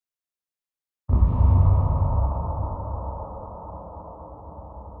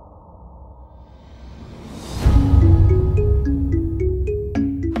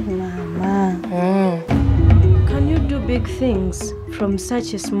things from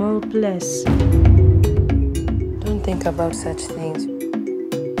such a small place. Don't think about such things.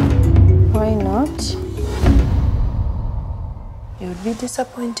 Why not? You would be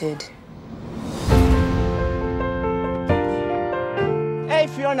disappointed. Hey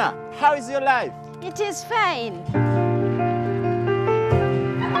Fiona, how is your life? It is fine.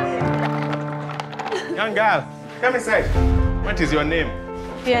 Young girl, come inside. What is your name?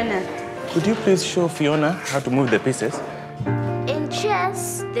 Fiona. Could you please show Fiona how to move the pieces? In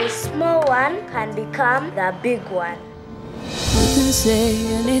chess, the small one can become the big one. You can say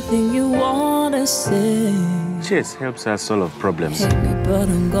anything you wanna say. Chess helps us solve problems. Hate me, but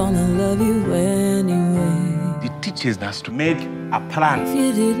I'm gonna love you anyway. It teaches us to make a plan. If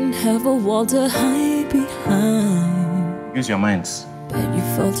you didn't have a wall to hide behind, Use your minds, but you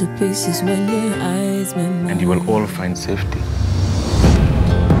fall to pieces when your eyes met mine. and you will all find safety.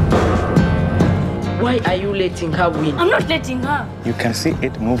 Why are you letting her win? I'm not letting her. You can see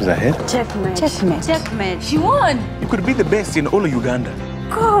it moves ahead. Checkmate. Checkmate. Checkmate. She won. You could be the best in all of Uganda.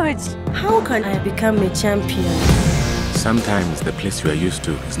 Coach, how can I become a champion? Sometimes the place you are used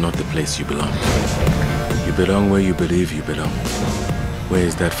to is not the place you belong. You belong where you believe you belong. Where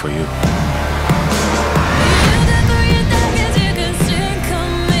is that for you?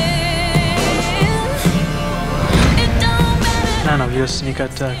 None of your sneak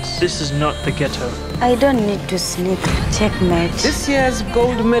attacks. This is not the ghetto. I don't need to sneak. Checkmate. This year's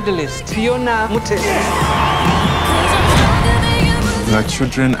gold medalist, Fiona Mute. Your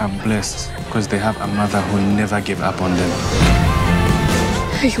children are blessed because they have a mother who never gave up on them.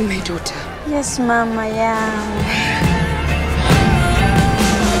 Are you my daughter? Yes, Mom, I am.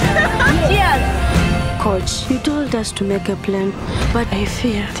 Coach, you told us to make a plan, but I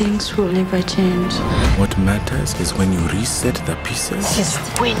fear things will never change. What matters is when you reset the pieces. She's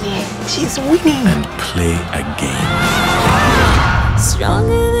winning. She's winning. And play again.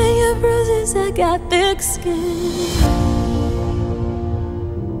 Stronger than your bruises, I got thick skin.